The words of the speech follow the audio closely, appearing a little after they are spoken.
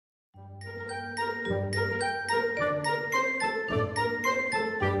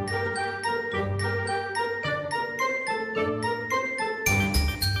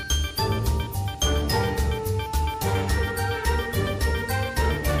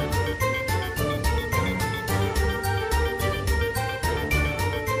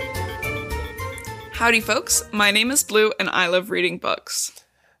Howdy folks, my name is Blue and I love reading books.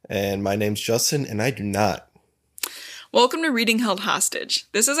 And my name's Justin and I do not. Welcome to Reading Held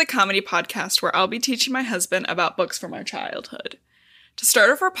Hostage. This is a comedy podcast where I'll be teaching my husband about books from our childhood. To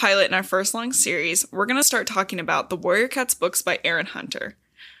start off our pilot in our first long series, we're going to start talking about The Warrior Cats books by Aaron Hunter.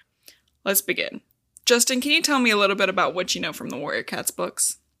 Let's begin. Justin, can you tell me a little bit about what you know from the Warrior Cats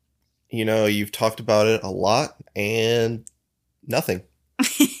books? You know, you've talked about it a lot and nothing.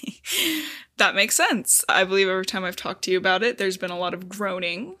 That makes sense. I believe every time I've talked to you about it, there's been a lot of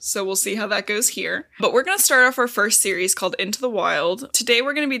groaning, so we'll see how that goes here. But we're going to start off our first series called Into the Wild. Today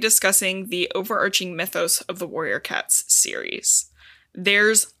we're going to be discussing the overarching mythos of the Warrior Cats series.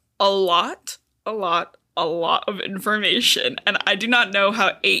 There's a lot of information, and I do not know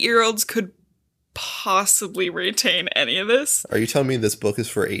how 8-year-olds could possibly retain any of this. Are you telling me this book is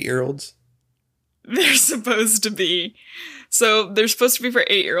for 8-year-olds? They're supposed to be. So they're supposed to be for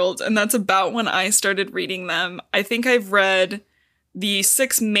 8-year-olds, and that's about when I started reading them. I think I've read the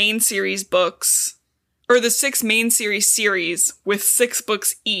 6 main series books, or the 6 main series with 6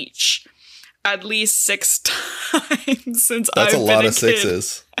 books each, at least 6 times since I've been a kid. That's a lot of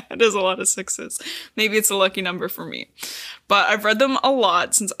 6s. It is a lot of 6s. Maybe it's a lucky number for me. But I've read them a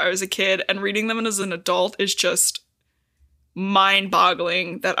lot since I was a kid, and reading them as an adult is just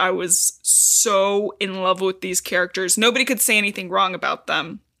mind-boggling that I was so in love with these characters. Nobody could say anything wrong about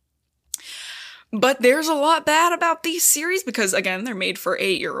them. But there's a lot bad about these series because, again, they're made for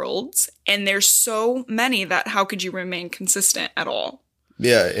 8-year-olds, and there's so many that how could you remain consistent at all?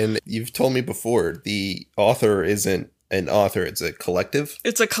 Yeah, and you've told me before, the author isn't an author, it's a collective?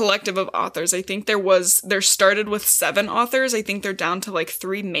 It's a collective of authors. I think there started with 7 authors. I think they're down to like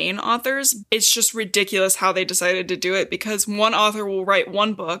 3 main authors. It's just ridiculous how they decided to do it because one author will write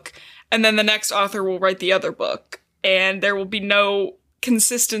one book and then the next author will write the other book. And there will be no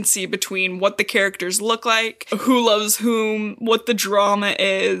consistency between what the characters look like, who loves whom, what the drama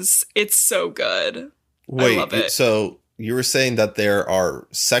is. It's so good. Wait, I love it. So you were saying that there are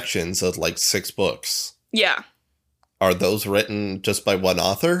sections of like 6 books. Yeah. Are those written just by one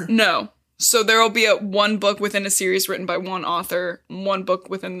author? No. So there will be one book within a series written by one author, one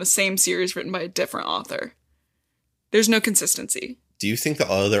book within the same series written by a different author. There's no consistency. Do you think the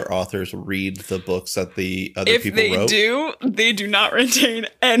other authors read the books that the other people wrote? If they do not retain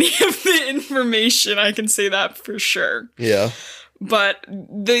any of the information. I can say that for sure. Yeah. But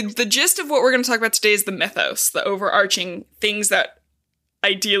the gist of what we're going to talk about today is the mythos, the overarching things that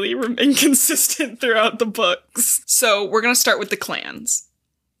ideally remain consistent throughout the books. So we're going to start with the clans.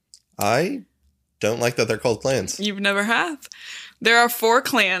 I don't like that they're called clans. You've never have. There are 4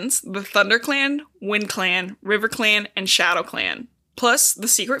 clans: the Thunder Clan, Wind Clan, River Clan, and Shadow Clan. Plus the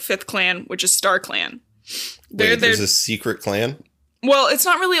secret 5th clan, which is Star Clan. There's a secret clan? Well, it's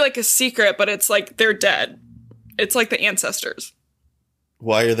not really like a secret, but it's like they're dead. It's like the ancestors.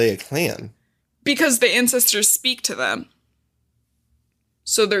 Why are they a clan? Because the ancestors speak to them.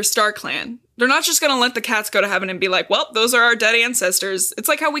 So they're Star Clan. They're not just going to let the cats go to heaven and be like, well, those are our dead ancestors. It's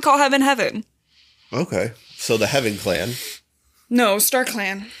like how we call heaven heaven. Okay. So the Heaven Clan. No, Star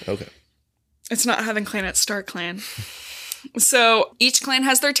Clan. Okay. It's not Heaven Clan, it's Star Clan. So each clan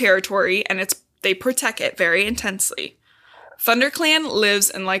has their territory and they protect it very intensely. Thunder Clan lives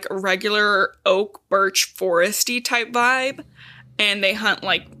in like a regular oak, birch, foresty type vibe. And they hunt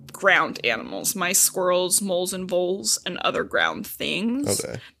like ground animals, mice, squirrels, moles, and voles, and other ground things.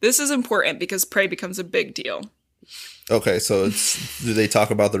 Okay. This is important because prey becomes a big deal. Okay, so do they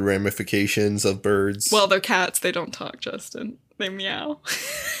talk about the ramifications of birds? Well, they're cats. They don't talk, Justin. They meow.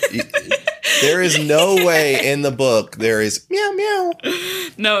 There is no way in the book there is meow meow.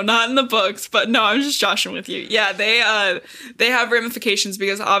 No, not in the books, but no, I'm just joshing with you. Yeah, they have ramifications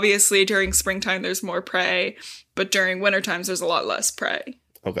because obviously during springtime there's more prey, but during winter times there's a lot less prey.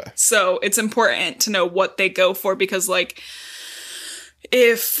 Okay. So it's important to know what they go for because, like,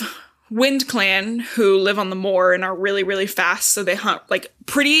 if Wind Clan, who live on the moor and are really, really fast, so they hunt, like,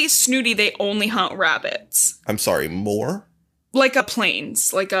 pretty snooty, they only hunt rabbits. I'm sorry, moor? Like a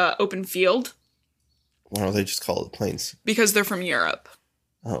plains, like a open field. Why don't they just call it plains? Because they're from Europe.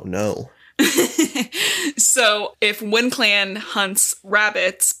 Oh, no. So if Wind Clan hunts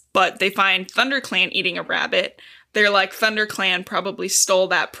rabbits, but they find Thunder Clan eating a rabbit, they're like, Thunder Clan probably stole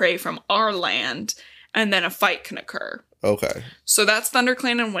that prey from our land, and then a fight can occur. Okay. So that's Thunder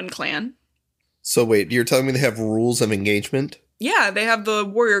Clan and Wind Clan. So wait, you're telling me they have rules of engagement? Yeah, they have the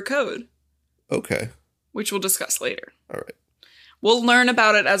warrior code. Okay. Which we'll discuss later. All right. We'll learn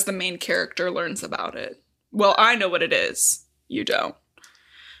about it as the main character learns about it. Well, I know what it is. You don't.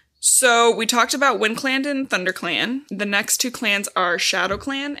 So we talked about Wind Clan and Thunder Clan. The next 2 clans are Shadow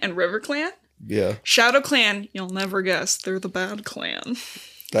Clan and River Clan. Yeah. Shadow Clan, you'll never guess, they're the bad clan.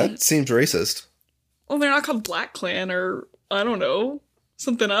 That seems racist. Well, they're not called Black Clan or, I don't know,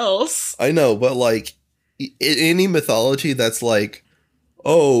 something else. I know, but like, in any mythology that's like,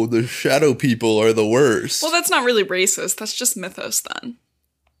 oh, the shadow people are the worst. Well, that's not really racist. That's just mythos then.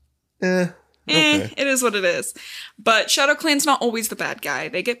 Okay. It is what it is. But Shadow Clan's not always the bad guy.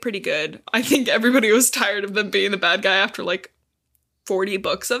 They get pretty good. I think everybody was tired of them being the bad guy after like 40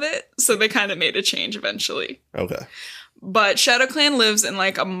 books of it. So they kind of made a change eventually. Okay. But Shadow Clan lives in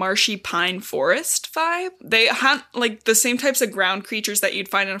like a marshy pine forest vibe. They hunt like the same types of ground creatures that you'd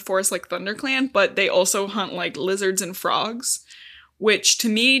find in a forest like Thunder Clan, but they also hunt like lizards and frogs, which to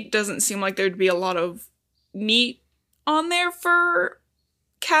me doesn't seem like there'd be a lot of meat on there for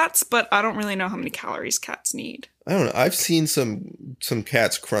cats, but I don't really know how many calories cats need. I don't know. I've seen some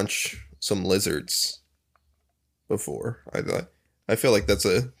cats crunch some lizards before. I feel like that's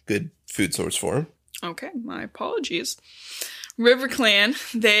a good food source for them. Okay, my apologies. River Clan,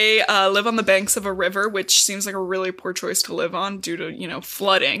 they live on the banks of a river, which seems like a really poor choice to live on due to,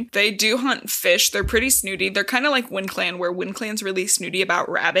 flooding. They do hunt fish. They're pretty snooty. They're kind of like Wind Clan, where Wind Clan's really snooty about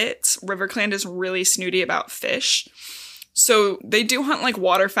rabbits. River Clan is really snooty about fish. So they do hunt like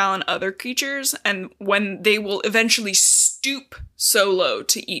waterfowl and other creatures, and when they will eventually stoop so low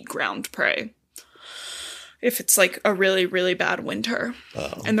to eat ground prey. If it's like a really, really bad winter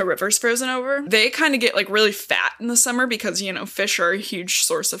and the river's frozen over. They kind of get like really fat in the summer because, fish are a huge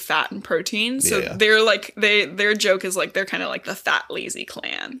source of fat and protein. So they're like, their joke is like, they're kind of like the fat, lazy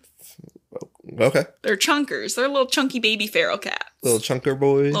clan. Okay. They're chunkers. They're little chunky baby feral cats. Little chunker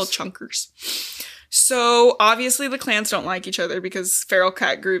boys. Little chunkers. So obviously the clans don't like each other because feral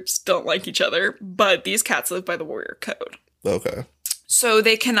cat groups don't like each other, but these cats live by the warrior code. Okay. So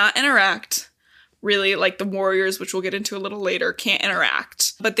they cannot interact. Really, like the warriors, which we'll get into a little later, can't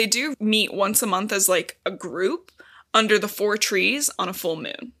interact. But they do meet once a month as like a group under the 4 trees on a full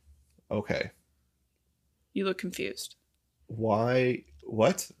moon. Okay. You look confused. Why?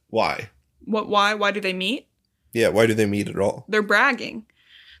 What? Why? Why? Why do they meet? Yeah, why do they meet at all? They're bragging.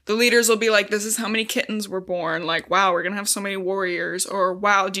 The leaders will be like, this is how many kittens were born. Like, wow, we're going to have so many warriors. Or,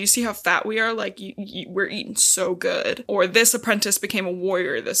 wow, do you see how fat we are? Like, we're eating so good. Or, this apprentice became a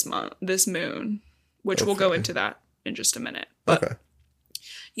warrior this moon. Which we'll go into that in just a minute. But, okay.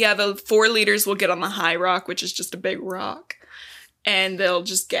 Yeah, the 4 leaders will get on the high rock, which is just a big rock. And they'll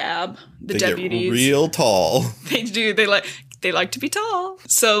just gab the deputies. Get real tall. They do. They like to be tall.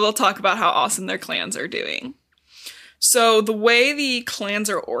 So they'll talk about how awesome their clans are doing. So the way the clans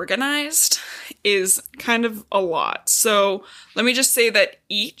are organized is kind of a lot. So let me just say that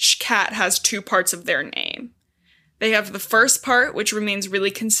each cat has 2 parts of their name. They have the first part, which remains really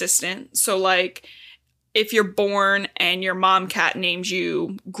consistent. So like, if you're born and your mom cat names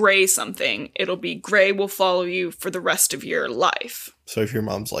you Gray something, it'll be Gray will follow you for the rest of your life. So if your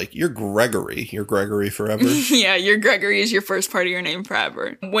mom's like, you're Gregory forever? Yeah, your Gregory is your first part of your name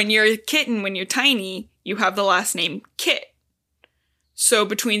forever. When you're a kitten, when you're tiny, you have the last name Kit. So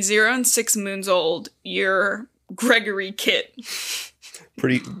between 0 and 6 moons old, you're Gregory Kit.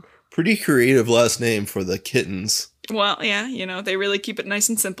 Pretty creative last name for the kittens. Well, yeah, they really keep it nice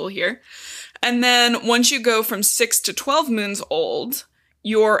and simple here. And then once you go from 6 to 12 moons old,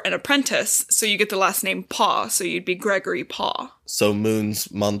 you're an apprentice, so you get the last name Paw, so you'd be Gregory Paw. So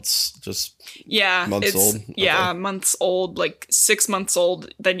moons, months, just months old? Yeah, months old, like 6 months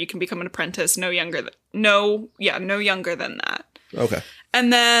old, then you can become an apprentice, no younger than that. Okay.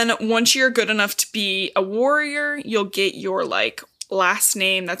 And then once you're good enough to be a warrior, you'll get your, like, last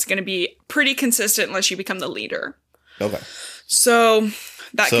name that's going to be pretty consistent unless you become the leader. Okay. So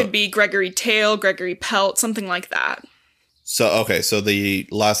that could be Gregory Tail, Gregory Pelt, something like that. So the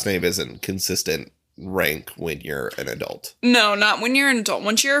last name isn't consistent rank when you're an adult. No, not when you're an adult.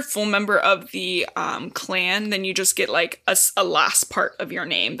 Once you're a full member of the clan, then you just get like a last part of your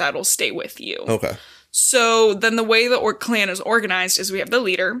name that'll stay with you. Okay. So then the way the clan is organized is we have the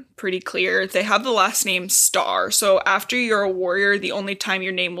leader, pretty clear. They have the last name Star. So after you're a warrior, the only time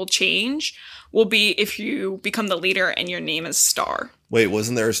your name will change will be if you become the leader and your name is Star. Wait,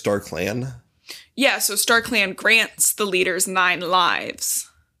 wasn't there a Star Clan? Yeah, so Star Clan grants the leaders 9 lives.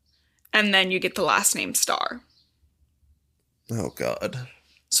 And then you get the last name Star. Oh, God.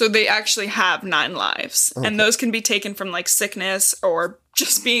 So they actually have 9 lives. Okay. And those can be taken from, like, sickness or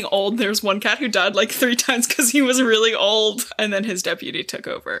just being old. There's one cat who died, like, 3 times because he was really old. And then his deputy took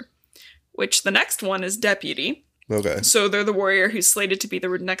over. Which the next one is deputy. Okay. So they're the warrior who's slated to be the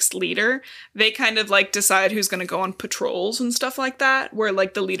next leader. They kind of, like, decide who's going to go on patrols and stuff like that. Where,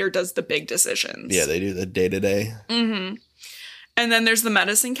 like, the leader does the big decisions. Yeah, they do the day-to-day. Mm-hmm. And then there's the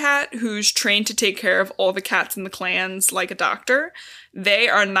medicine cat, who's trained to take care of all the cats in the clans like a doctor. They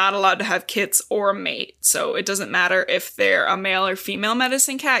are not allowed to have kits or a mate. So it doesn't matter if they're a male or female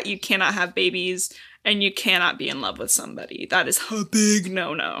medicine cat. You cannot have babies, and you cannot be in love with somebody. That is a big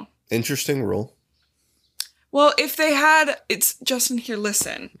no-no. Interesting rule. Well, if they had... It's Justin, here,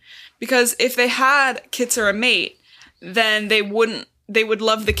 listen. Because if they had kits or a mate, then they would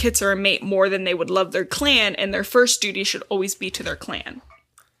love the kits or a mate more than they would love their clan, and their first duty should always be to their clan.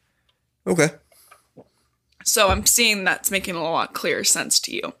 Okay. So I'm seeing that's making a lot clearer sense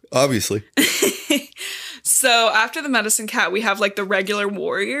to you. Obviously. So after the medicine cat, we have like the regular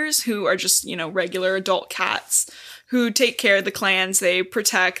warriors who are just, regular adult cats who take care of the clans. They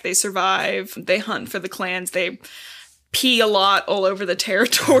protect, they survive, they hunt for the clans, they pee a lot all over the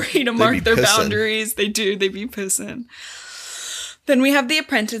territory to mark their boundaries. They be pissing. Then we have the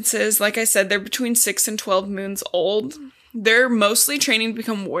apprentices. Like I said, they're between 6 and 12 moons old. They're mostly training to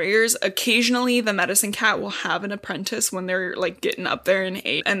become warriors. Occasionally, the medicine cat will have an apprentice when they're like getting up there in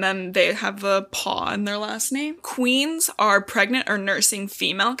age. And then they have the paw in their last name. Queens are pregnant or nursing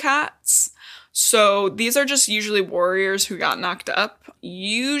female cats. So these are just usually warriors who got knocked up.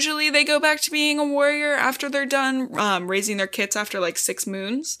 Usually they go back to being a warrior after they're done raising their kits after like 6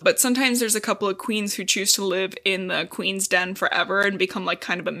 moons. But sometimes there's a couple of queens who choose to live in the queen's den forever and become like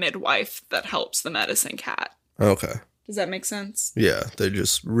kind of a midwife that helps the medicine cat. Okay. Does that make sense? Yeah, they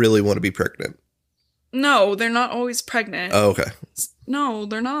just really want to be pregnant. No, they're not always pregnant. Oh, okay. No,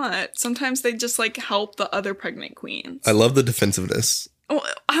 they're not. Sometimes they just like help the other pregnant queens. I love the defensiveness. Well,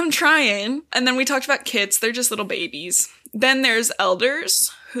 I'm trying. And then we talked about kits. They're just little babies. Then there's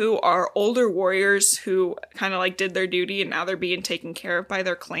elders, who are older warriors who kind of like did their duty and now they're being taken care of by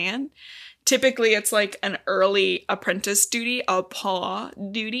their clan. Typically, it's like an early apprentice duty, a paw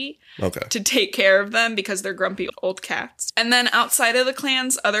duty, to take care of them because they're grumpy old cats. And then outside of the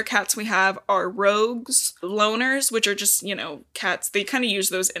clans, other cats we have are rogues, loners, which are just, cats. They kind of use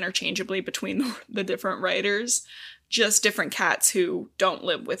those interchangeably between the different writers. Just different cats who don't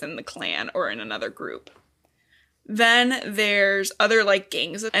live within the clan or in another group. Then there's other like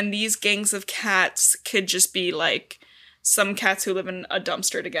gangs, and these gangs of cats could just be like some cats who live in a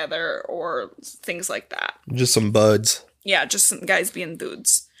dumpster together or things like that. Just some buds. Yeah, just some guys being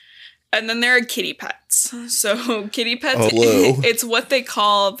dudes. And then there are kitty pets. So kitty pets, it's what they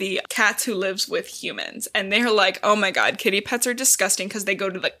call the cats who lives with humans. And they're like, oh my god, kitty pets are disgusting because they go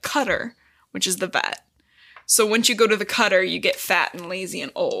to the cutter, which is the vet. So once you go to the cutter, you get fat and lazy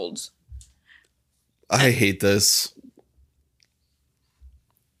and old. I hate this.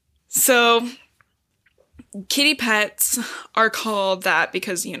 So kitty pets are called that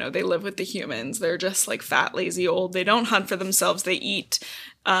because, they live with the humans. They're just like fat, lazy, old. They don't hunt for themselves. They eat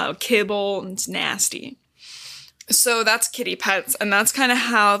kibble, and it's nasty. So that's kitty pets, and that's kind of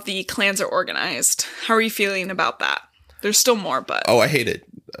how the clans are organized. How are you feeling about that? There's still more, but... Oh, I hate it.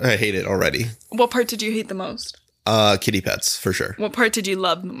 I hate it already. What part did you hate the most? Kitty pets, for sure. What part did you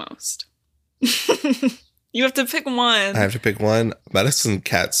love the most? You have to pick one. I have to pick one. Medicine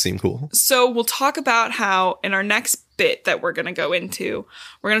cats seem cool. So we'll talk about how in our next bit that we're going to go into,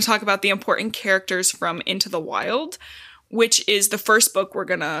 we're going to talk about the important characters from Into the Wild, which is the first book we're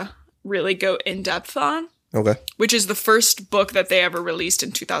going to really go in depth on. Okay. Which is the first book that they ever released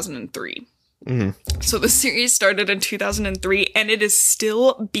in 2003. Mm-hmm. So the series started in 2003 and it is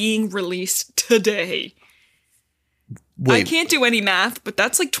still being released today. Wait. I can't do any math, but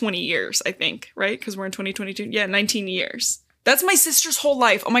that's like 20 years, I think, right? Because we're in 2022. Yeah, 19 years. That's my sister's whole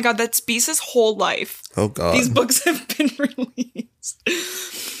life. Oh my god, that's Bisa's whole life. Oh god. These books have been released.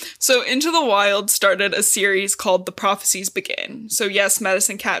 So Into the Wild started a series called The Prophecies Begin. So yes,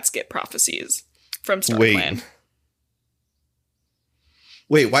 medicine cats get prophecies from StarClan.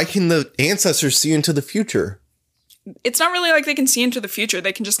 Wait, why can the ancestors see into the future? It's not really like they can see into the future.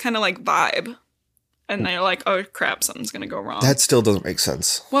 They can just kind of like vibe. And they're like, oh crap, something's going to go wrong. That still doesn't make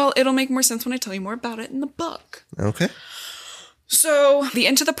sense. Well, it'll make more sense when I tell you more about it in the book. Okay. So the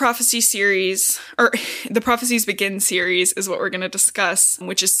Into the Prophecy series, or the Prophecies Begin series is what we're going to discuss,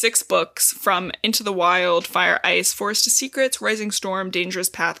 which is 6 books from Into the Wild, Fire, Ice, Forest of Secrets, Rising Storm, Dangerous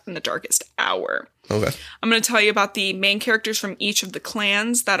Path, and The Darkest Hour. Okay. I'm going to tell you about the main characters from each of the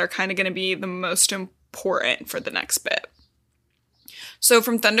clans that are kind of going to be the most important for the next bit. So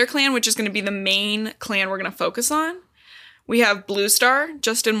from ThunderClan, which is going to be the main clan we're going to focus on, we have Blue Star.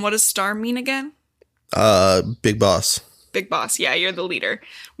 Justin, what does star mean again? Big boss. Big boss. Yeah, you're the leader.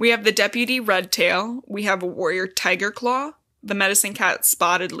 We have the deputy Redtail. We have a warrior Tiger Claw, the medicine cat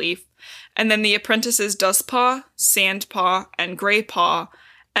Spotted Leaf, and then the apprentices Dustpaw, Sandpaw, and Graypaw,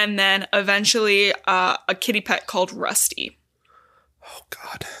 and then eventually a kitty pet called Rusty. Oh,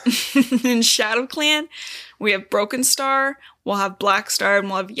 God. In Shadow Clan, we have Broken Star, we'll have Black Star, and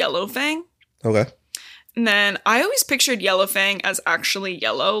we'll have Yellow Fang. Okay. And then I always pictured Yellow Fang as actually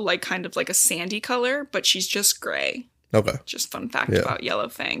yellow, like kind of like a sandy color, but she's just gray. Okay. Just fun fact about Yellow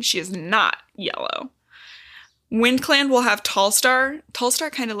Fang. She is not yellow. Wind Clan will have Tall Star. Tall Star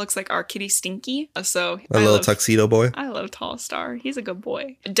kind of looks like our kitty Stinky. So A little tuxedo boy. I love Tall Star. He's a good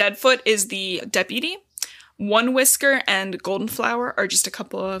boy. Deadfoot is the deputy. One Whisker and Golden Flower are just a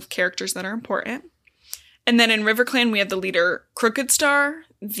couple of characters that are important. And then in River Clan, we have the leader Crooked Star,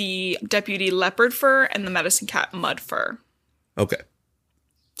 the deputy Leopard Fur, and the medicine cat Mud Fur. Okay.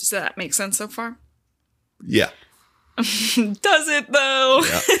 Does that make sense so far? Yeah. Does it, though?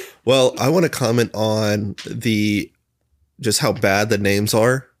 Yeah. Well, I want to comment on just how bad the names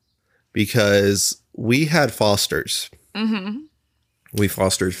are, because we had fosters. Mm-hmm. We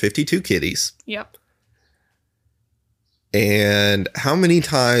fostered 52 kitties. Yep. And how many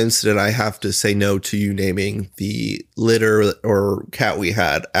times did I have to say no to you naming the litter or cat we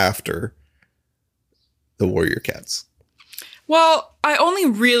had after the warrior cats? Well, I only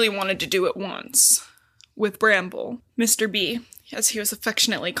really wanted to do it once with Bramble, Mr. B, as he was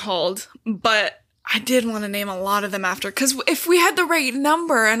affectionately called. But I did want to name a lot of them after, because if we had the right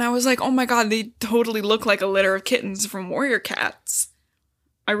number, and I was like, oh my god, they totally look like a litter of kittens from warrior cats.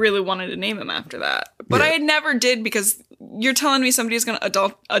 I really wanted to name him after that. But I never did, because you're telling me somebody's going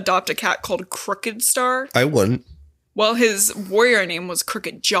to adopt a cat called Crooked Star? I wouldn't. Well, his warrior name was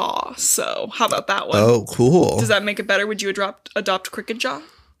Crooked Jaw, so how about that one? Oh, cool. Does that make it better? Would you adopt Crooked Jaw?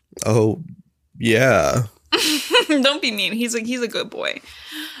 Oh, yeah. Don't be mean. He's a good boy.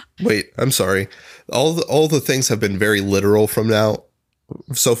 Wait, I'm sorry. All the things have been very literal from now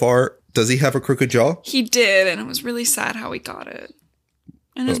so far. Does he have a crooked jaw? He did, and it was really sad how he got it.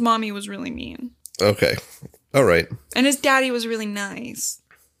 And his mommy was really mean. Okay. All right. And his daddy was really nice.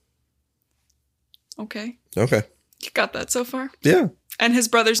 Okay. Okay. You got that so far? Yeah. And his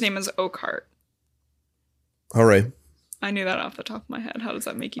brother's name is Oakhart. All right. I knew that off the top of my head. How does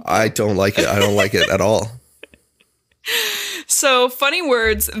that make you feel? I don't like it. I don't like it at all. So, funny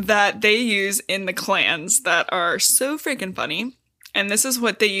words that they use in the clans that are so freaking funny. And this is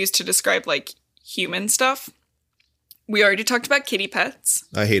what they use to describe, like, human stuff. We already talked about kitty pets.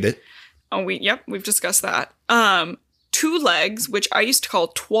 I hate it. Oh, we've discussed that. Two legs, which I used to call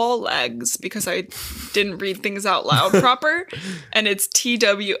twall legs because I didn't read things out loud proper. And it's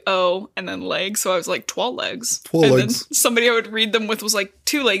TWO and then legs. So I was like, twall legs. Twall and legs. Then somebody I would read them with was like,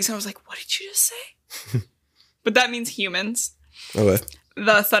 two legs. And I was like, what did you just say? But that means humans. Okay.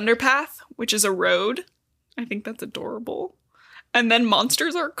 The Thunder Path, which is a road. I think that's adorable. And then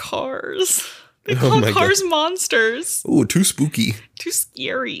monsters are cars. They call cars monsters. Ooh, too spooky. Too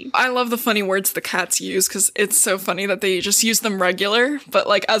scary. I love the funny words the cats use because it's so funny that they just use them regular. But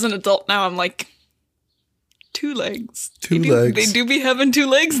like as an adult now, I'm like, two legs. Two legs. They do be having two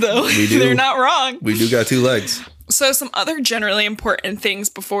legs though. We do. They're not wrong. We do got two legs. So some other generally important things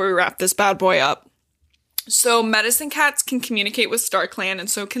before we wrap this bad boy up. So medicine cats can communicate with StarClan, and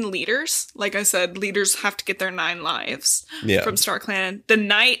so can leaders. Like I said, leaders have to get their 9 lives from StarClan. The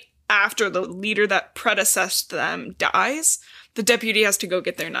night after the leader that predecessed them dies, the deputy has to go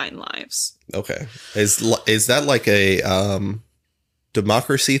get their 9 lives. Okay. Is that like a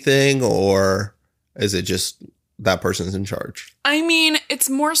democracy thing, or is it just that person's in charge? I mean,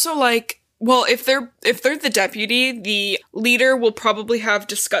 it's more so like, well, if they're the deputy, the leader will probably have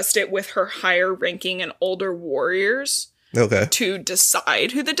discussed it with her higher ranking and older warriors. Okay. To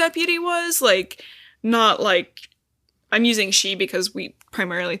decide who the deputy was. Like, not like, I'm using she because we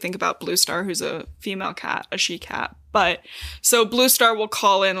primarily think about Blue Star, who's a female cat, a she cat. But so Blue Star will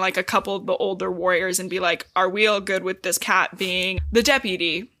call in like a couple of the older warriors and be like, are we all good with this cat being the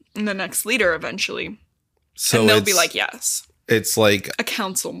deputy and the next leader eventually? So and they'll be like, yes. It's like a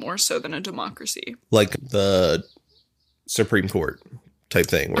council more so than a democracy. Like the Supreme Court type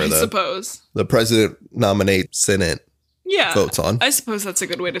thing where suppose the president nominates Senate. Yeah, votes on. I suppose that's a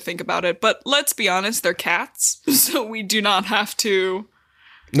good way to think about it. But let's be honest, they're cats. So we do not have to...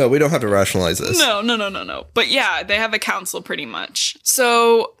 No, we don't have to rationalize this. No. But yeah, they have a council pretty much.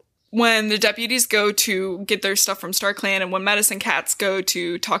 So when the deputies go to get their stuff from StarClan and when medicine cats go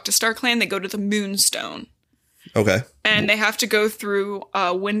to talk to StarClan, they go to the Moonstone. Okay. And they have to go through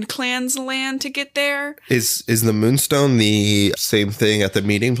Wind Clan's land to get there. Is the Moonstone the same thing at the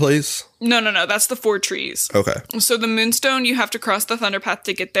meeting place? No. That's the 4 trees. Okay. So the Moonstone, you have to cross the Thunder Path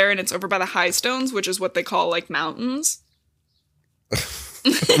to get there, and it's over by the High Stones, which is what they call, like, mountains.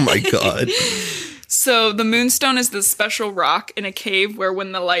 Oh, my God. So the Moonstone is this special rock in a cave where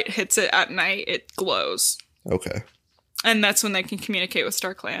when the light hits it at night, it glows. Okay. And that's when they can communicate with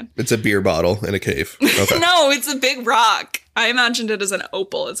StarClan. It's a beer bottle in a cave. Okay. No, it's a big rock. I imagined it as an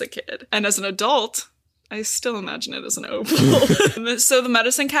opal as a kid. And as an adult, I still imagine it as an opal. So the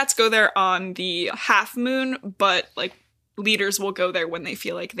medicine cats go there on the half moon, but like leaders will go there when they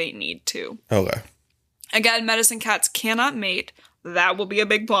feel like they need to. Okay. Again, medicine cats cannot mate. That will be a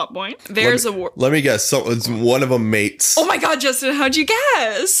big plot point. Let me guess. So it's one of them mates. Oh my god, Justin, how'd you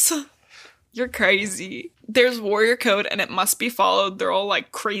guess? You're crazy. There's warrior code and it must be followed. They're all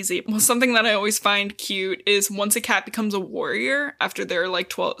like crazy. Well, something that I always find cute is once a cat becomes a warrior after their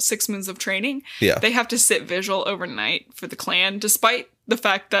like 6 moons of training, they have to sit vigil overnight for the clan, despite the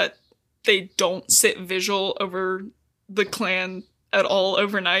fact that they don't sit vigil over the clan at all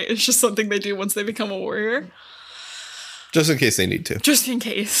overnight. It's just something they do once they become a warrior. Just in case they need to. Just in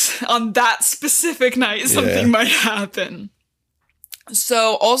case. On that specific night, something might happen.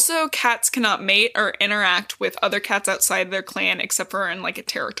 So also cats cannot mate or interact with other cats outside their clan except for in like a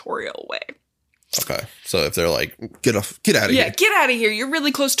territorial way. Okay. So if they're like, get out of here. Yeah, get out of here. You're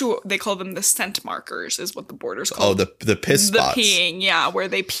really close to, they call them the scent markers is what the border's called. Oh, the piss spots. The peeing, yeah, where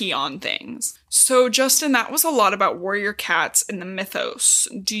they pee on things. So Justin, that was a lot about warrior cats in the mythos.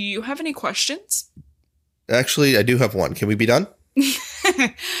 Do you have any questions? Actually, I do have one. Can we be done?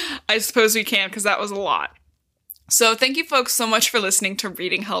 I suppose we can because that was a lot. So thank you folks so much for listening to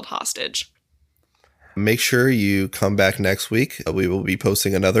Reading Held Hostage. Make sure you come back next week. We will be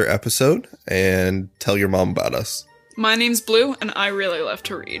posting another episode and tell your mom about us. My name's Blue and I really love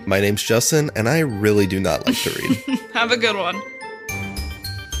to read. My name's Justin and I really do not like to read. Have a good one.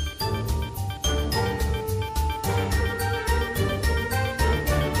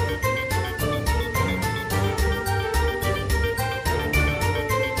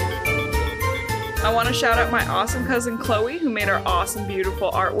 I want to shout out my awesome cousin Chloe, who made our awesome, beautiful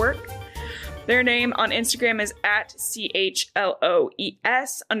artwork. Their name on Instagram is at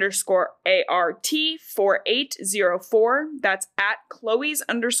CHLOES_ART4804. That's at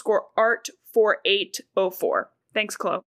Chloe's_art4804. Thanks, Chloe.